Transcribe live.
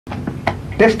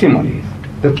testimonies,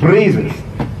 the praises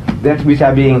that which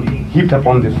are being heaped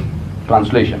upon this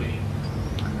translation.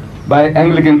 By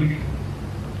Anglican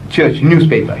Church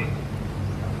newspaper,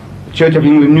 Church of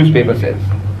England newspaper says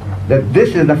that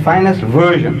this is the finest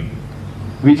version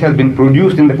which has been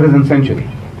produced in the present century.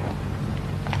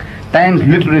 Times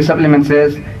Literary Supplement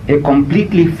says a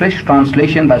completely fresh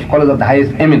translation by scholars of the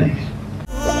highest eminence.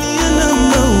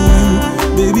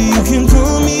 Baby, you can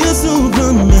call me a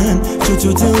Superman.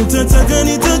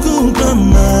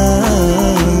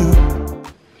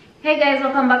 Hey guys,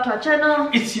 welcome back to our channel.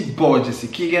 It's your boy Jesse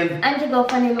Keegan and your girl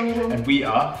Fanny Lungu. and we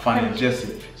are Fanny and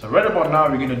Jessy. So right about now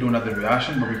we're going to do another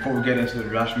reaction, but before we get into the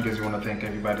reaction, guys, we want to thank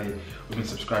everybody who's been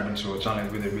subscribing to our channel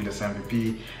with the rēÄakSH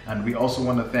MVP, and we also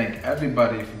want to thank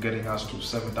everybody for getting us to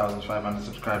 7,500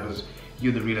 subscribers.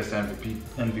 You're the rēÄakSH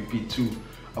MVP too.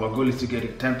 Our goal is to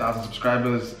get 10,000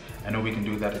 subscribers. I know we can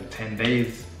do that in 10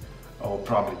 days or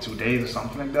probably 2 days or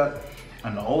something like that.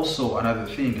 And also another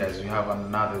thing, guys, we have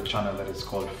another channel that is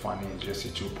called Fanny&jessy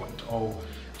 2.0.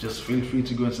 Just feel free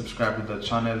to go and subscribe to the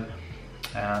channel.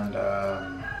 And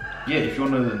yeah, if you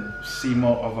want to see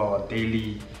more of our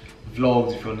daily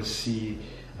vlogs, if you want to see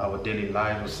our daily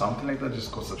live or something like that,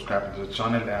 just go subscribe to the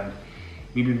channel, and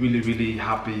we'll be really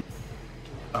happy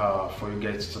for you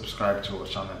guys to subscribe to our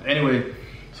channel. Anyway,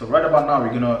 so right about now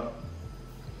we're gonna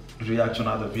react to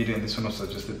another video, and this one was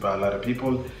suggested by a lot of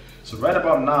people. So right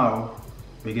about now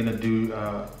we're gonna do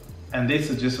and they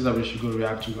suggested that we should go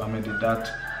react to Ahmed Deedat,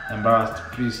 embarrassed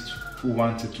priest who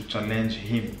wanted to challenge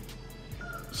him.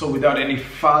 So without any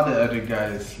further ado,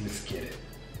 guys, let's get it.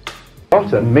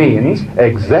 Begotten means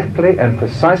exactly and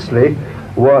precisely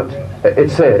what it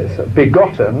says.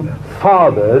 Begotten,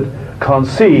 fathered,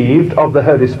 conceived of the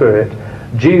Holy Spirit.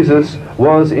 Jesus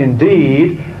was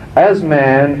indeed, as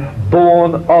man,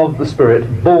 born of the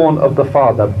Spirit, born of the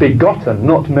Father, begotten,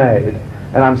 not made.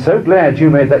 And I'm so glad you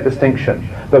made that distinction,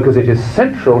 because it is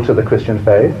central to the Christian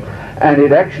faith, and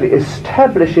it actually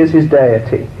establishes his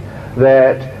deity,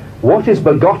 that what is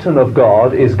begotten of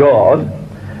God is God,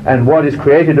 and what is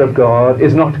created of God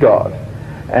is not God.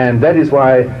 And that is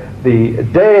why the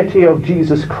deity of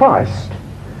Jesus Christ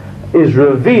is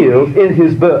revealed in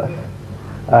his birth.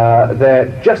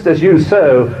 That just as you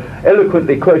so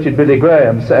eloquently quoted Billy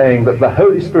Graham saying that the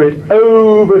Holy Spirit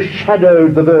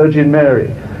overshadowed the Virgin Mary,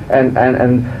 and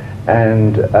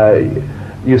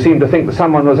you seem to think that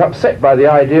someone was upset by the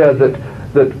idea that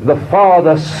the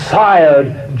Father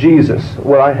sired Jesus.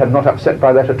 Well, I am not upset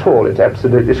by that at all. It's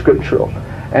absolutely scriptural.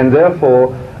 And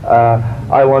therefore,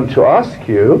 I want to ask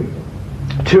you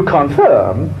to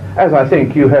confirm, as I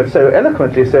think you have so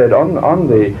eloquently said on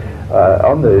the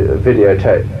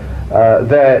videotape,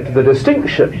 that the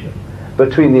distinction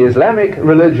between the Islamic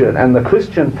religion and the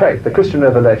Christian faith, the Christian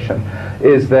revelation,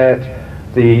 is that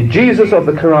the Jesus of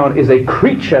the Quran is a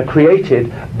creature created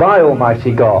by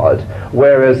Almighty God,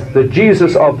 whereas the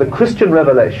Jesus of the Christian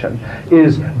revelation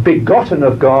is begotten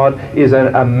of God, is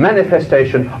a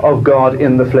manifestation of God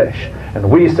in the flesh. And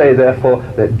we say therefore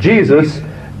that Jesus,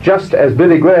 just as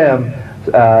Billy Graham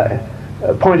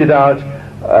pointed out,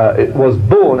 it was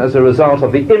born as a result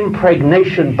of the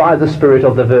impregnation by the Spirit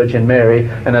of the Virgin Mary,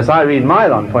 and as Irene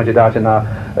Mylon pointed out in our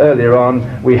earlier on,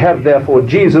 we have therefore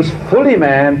Jesus fully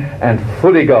man and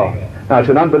fully God. Now,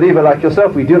 to an unbeliever like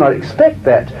yourself, we do not expect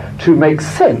that to make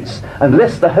sense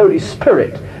unless the Holy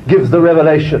Spirit gives the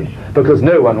revelation, because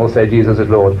no one will say Jesus is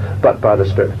Lord but by the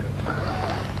Spirit.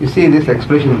 You see this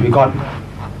expression begotten,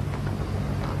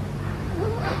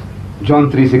 John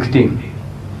 3:16.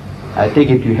 I take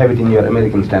it you have it in your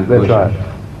American Standard Version. That's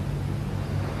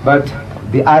right. But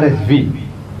the RSV,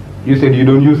 you said you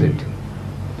don't use it.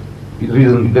 The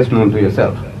reason best known to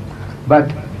yourself.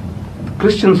 But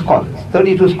Christian scholars,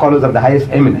 32 scholars of the highest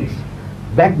eminence,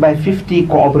 backed by 50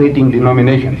 cooperating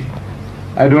denominations.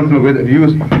 I don't know whether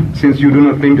you, since you do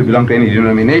not claim to belong to any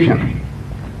denomination,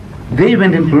 they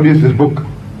went and produced this book.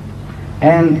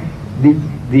 And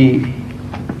the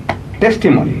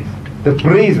testimonies, the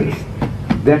praises,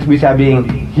 that which are being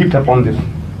heaped upon this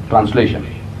translation.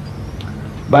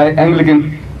 By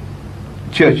Anglican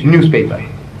Church newspaper,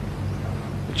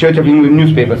 Church of England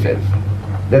newspaper says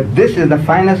that this is the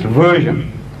finest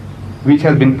version which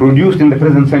has been produced in the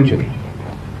present century.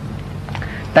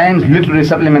 Times Literary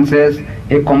Supplement says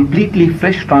a completely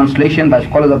fresh translation by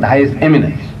scholars of the highest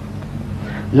eminence.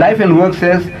 Life and Work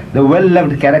says the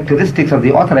well-loved characteristics of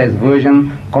the authorized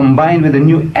version combined with the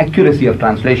new accuracy of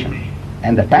translation.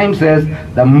 And the Times says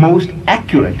the most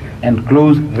accurate and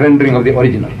close rendering of the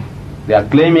original. They are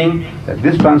claiming that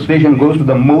this translation goes to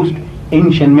the most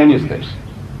ancient manuscripts.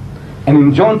 And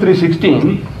in John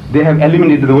 3:16, they have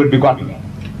eliminated the word begotten,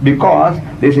 because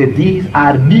they say these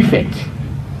are defects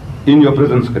in your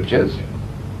present scriptures,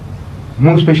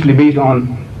 more especially based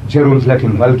on Jerome's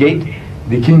Latin Vulgate,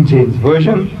 the King James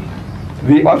Version.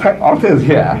 The authors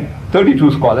here,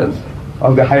 32 scholars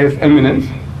of the highest eminence,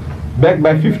 backed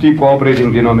by 50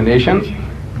 cooperating denominations,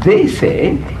 they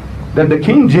say that the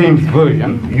King James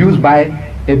Version, used by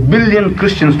 1 billion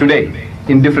Christians today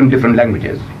in different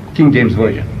languages, King James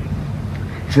Version.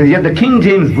 So yet the King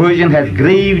James Version has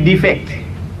grave defects.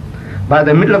 By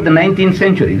the middle of the 19th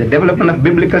century, the development of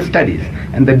biblical studies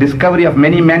and the discovery of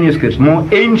many manuscripts more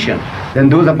ancient than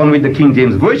those upon which the King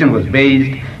James Version was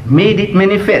based made it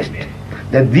manifest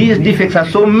that these defects are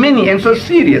so many and so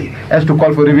serious as to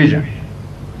call for revision.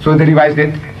 So they revised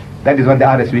it. That is what the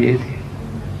RSV is.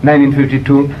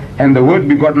 1952, and the word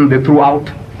begotten they threw out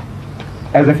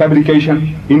as a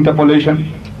fabrication,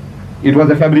 interpolation. It was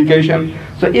a fabrication.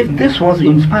 So if this was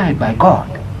inspired by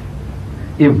God,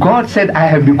 if God said, I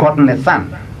have begotten a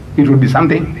son, it would be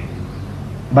something.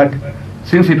 But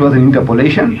since it was an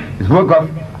interpolation, it's work of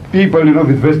people,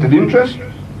 with vested interest,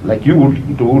 like you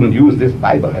wouldn't use this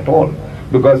Bible at all,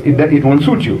 because it won't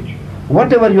suit you.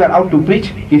 Whatever you are out to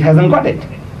preach, it hasn't got it.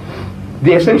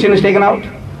 The ascension is taken out,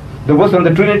 the verse on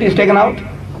the Trinity is taken out,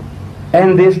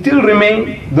 and there still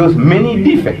remain those many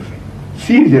defects,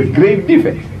 serious, grave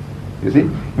defects, you see,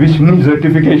 which needs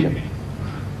rectification.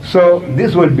 So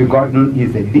this word begotten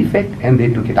is a defect, and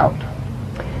they took it out.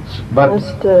 But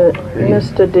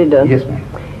Mr. Deedat, yes, ma'am.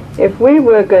 If we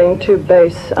were going to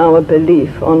base our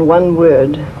belief on one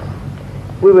word,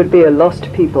 we would be a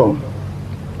lost people.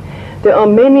 There are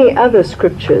many other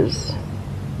scriptures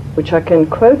which I can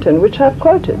quote and which I've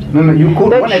quoted. No, you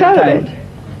quote that one at a time. it.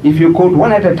 If you quote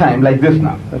one at a time, like this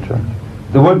now. That's right.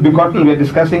 The word begotten we are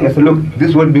discussing, I said, look,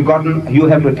 this word begotten, you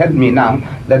have to tell me now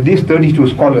that these 32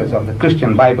 scholars of the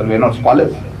Christian Bible were not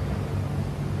scholars.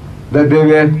 That they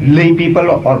were lay people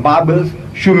or barbers,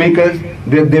 shoemakers,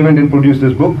 they went and produced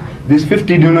this book. These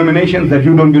 50 denominations, that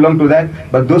you don't belong to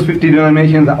that, but those 50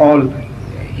 denominations are all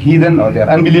heathen or they are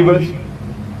unbelievers.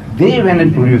 They went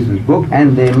and produced this book,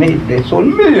 and they sold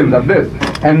millions of this,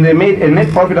 and they made a net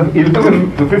profit of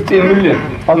 11 to 15 million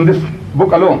on this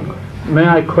book alone. May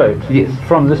I quote Yes.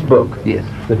 from this book, Yes.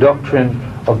 the doctrine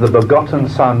of the begotten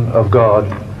Son of God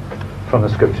from the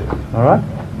Scriptures? All right?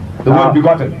 The word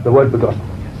begotten. The word begotten.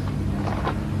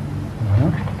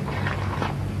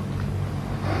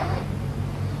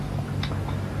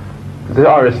 The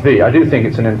RSV, I do think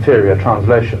it's an inferior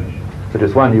translation, but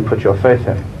it's one you put your faith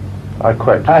in. I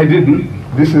quote. I didn't.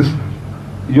 This is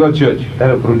your church that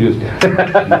have produced it.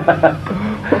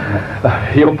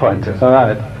 Your point. All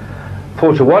right.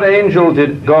 For to what angel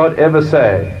did God ever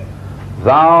say,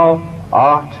 Thou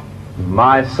art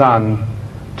my son,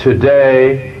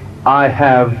 today I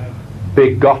have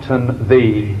begotten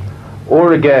thee?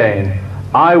 Or again,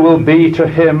 I will be to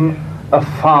him a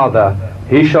father,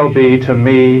 he shall be to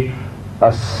me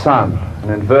a son.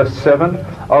 And in verse 7,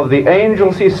 of the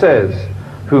angels he says,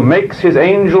 who makes his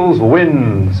angels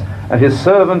winds and his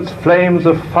servants flames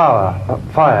of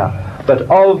fire. But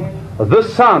of the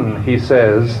Son he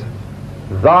says,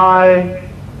 Thy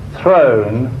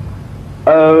throne,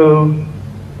 O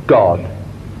God,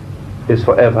 is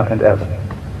forever and ever.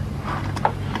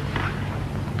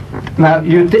 Now,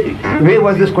 where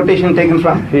was this quotation taken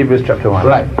from? Hebrews chapter 1.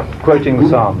 Right. Quoting the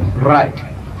Psalms. Right.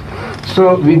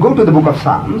 So we go to the book of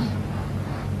Psalms,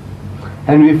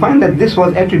 and we find that this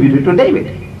was attributed to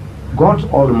David. God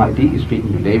Almighty is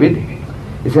speaking to David.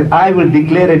 He said, I will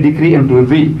declare a decree unto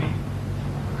thee,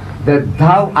 that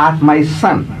thou art my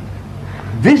son.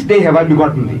 This day have I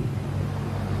begotten thee.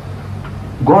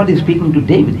 God is speaking to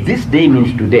David. This day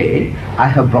means today, I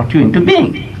have brought you into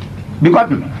being.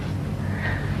 Begotten.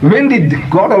 When did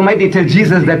God Almighty tell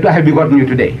Jesus that I have begotten you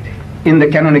today? In the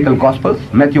canonical Gospels,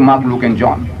 Matthew, Mark, Luke, and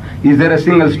John. Is there a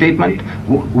single statement,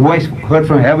 voice heard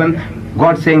from heaven,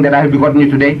 God saying that I have begotten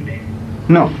you today?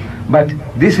 No. But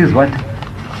this is what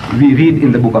we read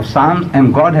in the book of Psalms,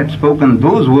 and God had spoken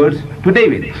those words to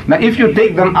David. Now if you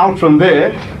take them out from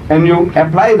there and you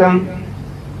apply them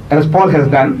as Paul has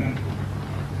done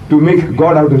to make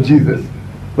God out of Jesus,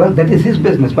 well, that is his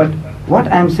business. But what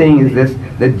I'm saying is this,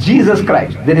 that Jesus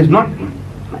Christ, there is not,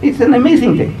 it's an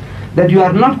amazing thing, that you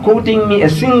are not quoting me a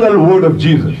single word of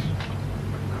Jesus.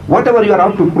 Whatever you are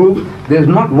out to prove, there is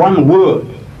not one word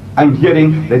I'm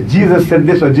hearing that Jesus said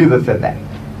this or Jesus said that.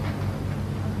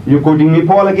 You're quoting me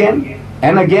Paul again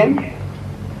and again.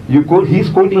 He's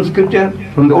quoting scripture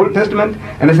from the Old Testament,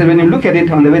 and I said when you look at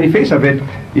it on the very face of it,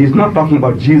 he's not talking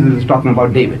about Jesus, he's talking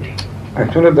about David.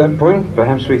 Well, at that point,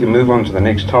 perhaps we can move on to the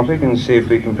next topic and see if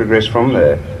we can progress from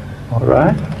there. All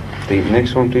right. The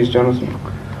next one, please, Jonathan.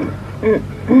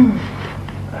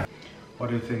 What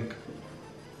do you think?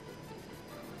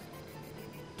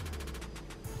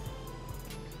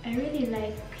 I really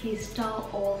like his style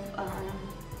of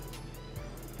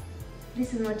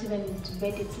this is not even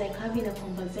debate, it's like having a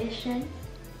conversation.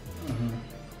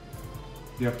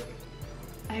 Yep.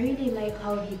 I really like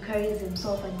how he carries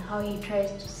himself and how he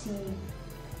tries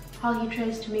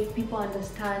to make people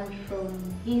understand from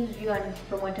his view and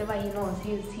from whatever he knows.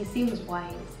 He seems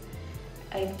wise.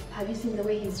 Have you seen the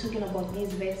way he's talking about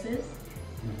these verses?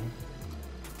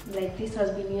 Like, this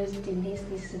has been used in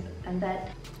this and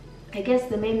that. I guess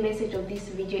the main message of this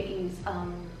video is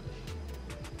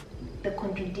the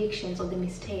contradictions or the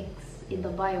mistakes in the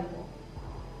Bible.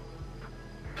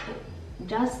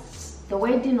 Just the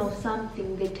wording of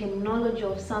something, the terminology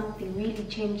of something really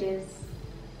changes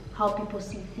how people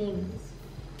see things.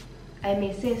 I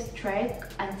may say strike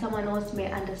and someone else may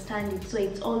understand it, so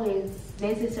it's always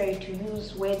necessary to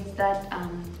use words that are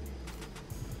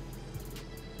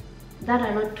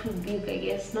not too big, I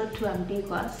guess, not too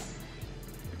ambiguous.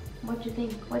 What do you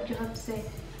think? What do you have to say?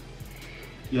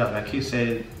 Yeah, like he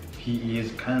said, he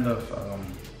is kind of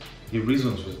he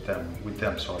reasons with them.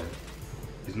 Sorry,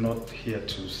 he's not here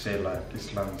to say like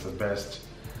Islam is the best,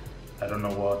 I don't know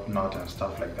what not and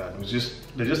stuff like that.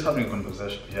 They're just having a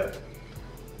conversation here.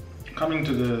 Coming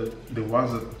to the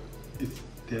words that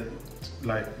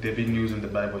they've been used in the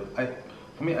Bible.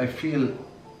 For me, I feel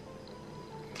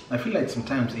like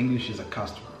sometimes English is a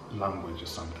cursed language or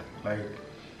something. Like,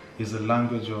 it's a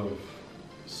language of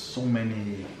so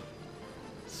many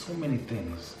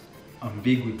things,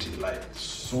 ambiguity, like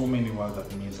so many words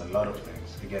that means a lot of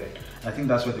things. You get it? I think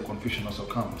that's where the confusion also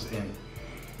comes in,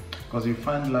 because you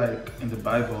find like in the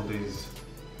Bible there's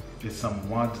some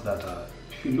words that are,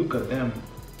 if you look at them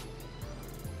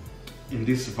in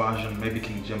this version, maybe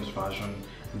King James version,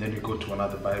 and then you go to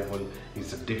another Bible,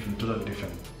 it's a totally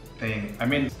different thing. I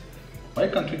mean, why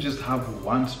can't we just have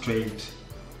one straight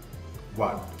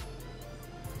word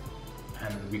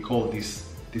and we call this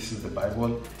is the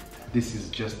Bible, this is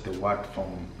just the word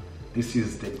this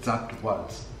is the exact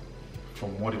words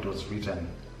from what it was written,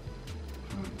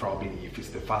 probably if it's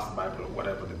the first Bible or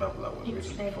whatever the Bible that was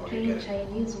written like before. playing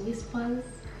Chinese whispers.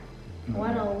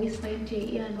 What I'll whisper into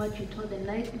your ear and what you told the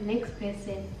next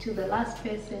person to the last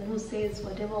person who says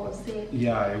whatever was said.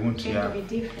 Yeah, it won't. Going to be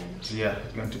different. Yeah,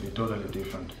 it's going to be totally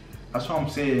different. That's what I'm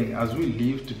saying. As we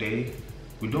live today,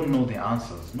 we don't know the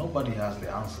answers. Nobody has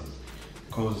the answers,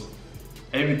 because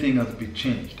everything has been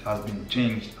changed.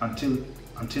 Until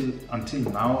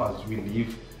now. As we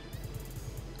live,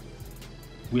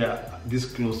 we are this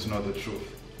close to know the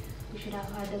truth. We should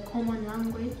have had a common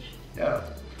language. Yeah,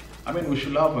 I mean, we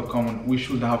should have a common.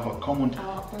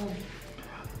 Our own.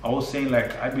 I was saying,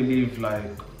 like, I believe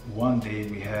like one day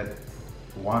we had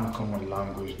one common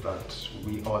language that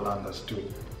we all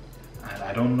understood. And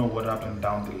I don't know what happened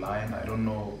down the line. I don't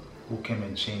know who came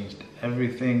and changed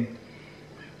everything.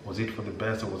 Was it for the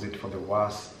best or was it for the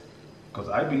worst? Because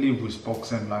I believe we spoke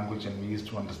same language and we used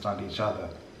to understand each other.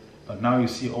 But now you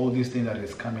see all these things that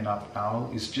is coming up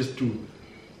now is just to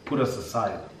put us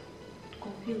aside,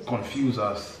 confuse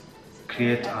us,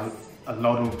 create a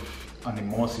lot of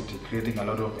animosity, creating a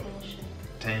lot of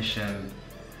tension,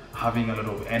 having a lot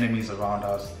of enemies around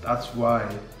us. That's why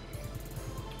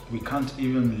we can't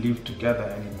even live together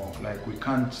anymore. Like,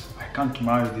 I can't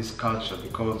marry this culture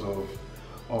because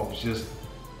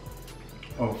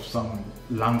of some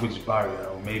language barrier,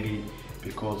 or maybe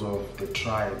because of the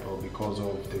tribe, or because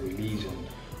of the religion,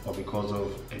 or because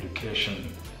of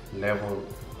education level,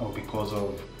 or because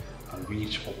of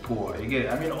rich or poor. You get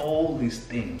it? I mean, all these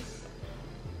things.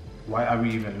 Why are we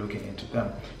even looking into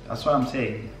them? That's why I'm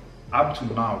saying, up to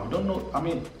now, we don't know. I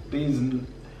mean,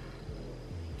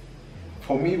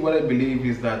 for me, what I believe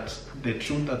is that the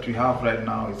truth that we have right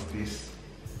now is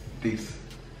this.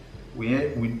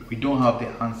 We don't have the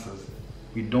answers.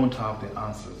 We don't have the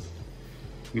answers.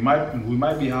 We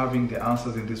might be having the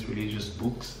answers in these religious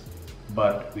books,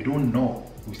 but we don't know.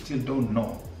 We still don't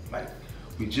know. Like,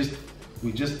 we just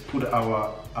put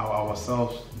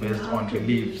ourselves based on beliefs. You have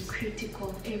to be critical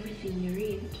of everything you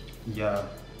read. Yeah.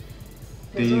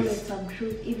 There's always some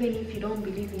truth. Even if you don't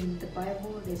believe in the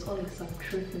Bible, there's always some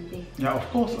truth in there. Yeah, of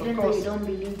course, Even though you don't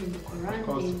believe in the Quran,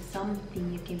 there's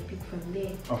something you can pick from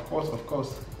there. Of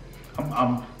course.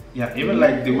 Yeah, even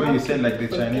like the way you said, like the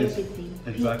Chinese. Everything.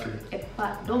 Exactly. Pick a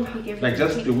part. Don't pick everything. Like,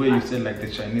 just the way you said, like the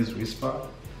Chinese whisper,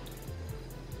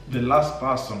 the last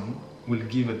person will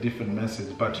give a different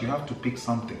message, but you have to pick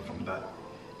something from that.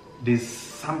 There's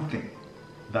something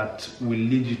that will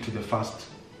lead you to the first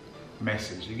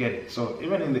message. You get it? So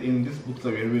even in this book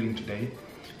that we're reading today,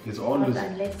 there's always, not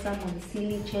unless someone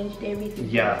silly changed everything.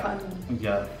 Yeah, for the family.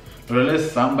 yeah. Or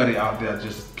unless somebody out there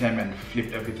just came and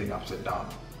flipped everything upside down.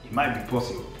 It might be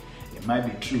possible. it might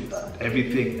be true that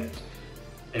everything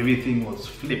was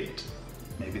flipped.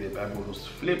 Maybe the Bible was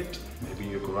flipped, maybe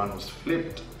your Quran was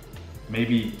flipped,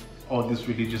 maybe all these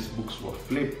religious books were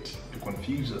flipped to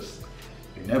confuse us.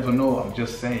 You never know, I'm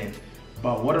just saying.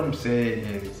 But what I'm saying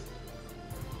is,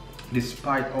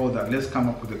 despite all that, let's come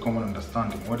up with a common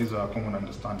understanding. What is our common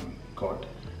understanding? God.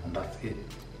 And that's it.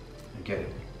 You get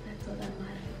it? That's all that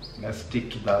matters. Let's stick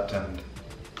to that. And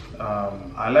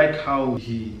I like how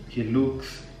he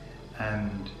looks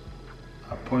and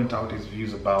point out his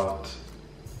views about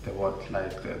the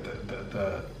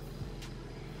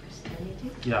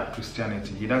Christianity? Yeah,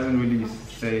 Christianity. He doesn't really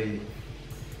say,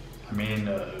 I mean,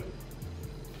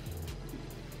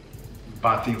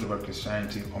 bad things about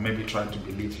Christianity, or maybe try to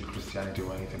belittle Christianity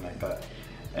or anything like that.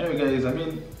 Anyway guys, I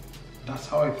mean, that's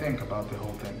how I think about the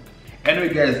whole thing.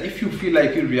 Anyway guys, if you feel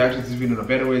like you react to this video in a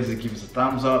better way, just give us a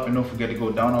thumbs up, and don't forget to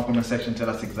go down our comment section, tell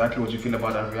us exactly what you feel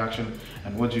about that reaction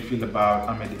and what you feel about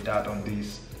Ahmed Deedat on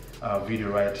this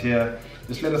video right here.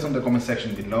 Just let us know in the comment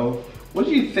section below. What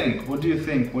do you think? What do you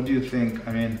think? What do you think?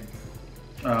 I mean,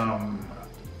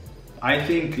 I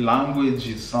think language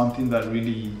is something that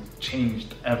really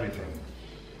changed everything.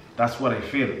 That's what I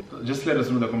feel. Just let us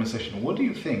know in the comment section. What do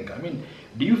you think? I mean,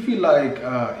 do you feel like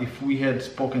if we had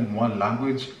spoken one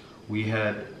language, we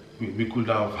could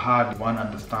have had one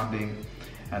understanding,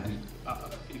 and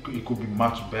it could be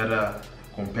much better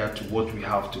compared to what we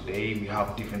have today? We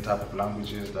have different type of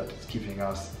languages that is giving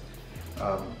us,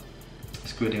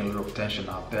 it's creating a lot of tension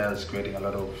out there. It's creating a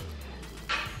lot of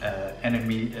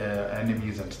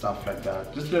enemies and stuff like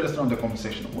that. Just let us know in the comment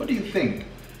section. What do you think?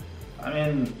 I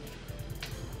mean,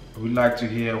 we'd like to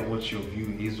hear what your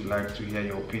view is. We'd like to hear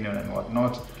your opinion and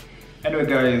whatnot. Anyway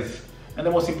guys, and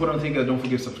the most important thing is, don't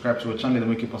forget to subscribe to our channel. Then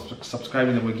we keep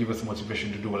subscribing, then will give us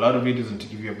motivation to do a lot of videos and to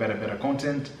give you a better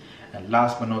content. And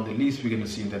last but not the least, we're going to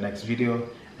see you in the next video,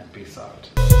 and peace out.